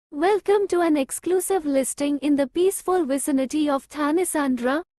Welcome to an exclusive listing in the peaceful vicinity of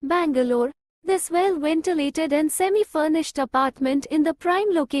Thanisandra, Bangalore. This well-ventilated and semi-furnished apartment in the prime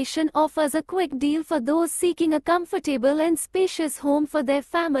location offers a quick deal for those seeking a comfortable and spacious home for their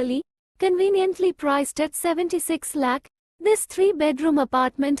family. Conveniently priced at 76 lakh, this 3-bedroom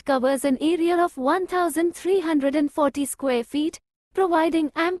apartment covers an area of 1,340 square feet,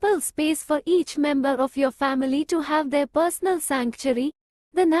 providing ample space for each member of your family to have their personal sanctuary.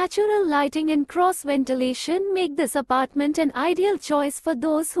 The natural lighting and cross-ventilation make this apartment an ideal choice for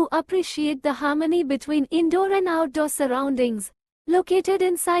those who appreciate the harmony between indoor and outdoor surroundings. Located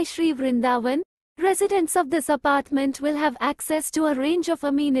in Sri Brindavan, residents of this apartment will have access to a range of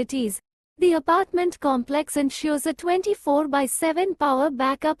amenities. The apartment complex ensures a 24/7 power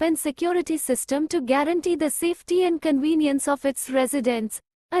backup and security system to guarantee the safety and convenience of its residents.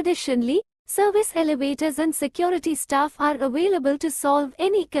 Additionally, service elevators and security staff are available to solve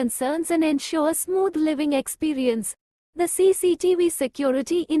any concerns and ensure a smooth living experience. The CCTV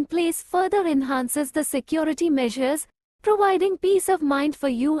security in place further enhances the security measures, providing peace of mind for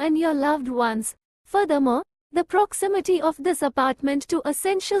you and your loved ones. Furthermore, the proximity of this apartment to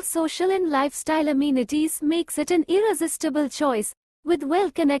essential social and lifestyle amenities makes it an irresistible choice. With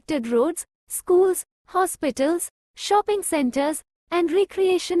well-connected roads, schools, hospitals, shopping centers, and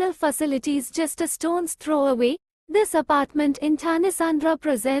recreational facilities just a stone's throw away, this apartment in Thanisandra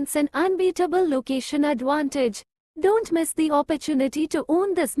presents an unbeatable location advantage. Don't miss the opportunity to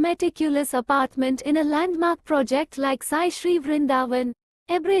own this meticulous apartment in a landmark project like Sri Brindavan.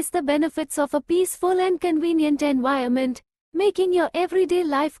 Embrace the benefits of a peaceful and convenient environment, making your everyday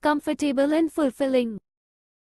life comfortable and fulfilling.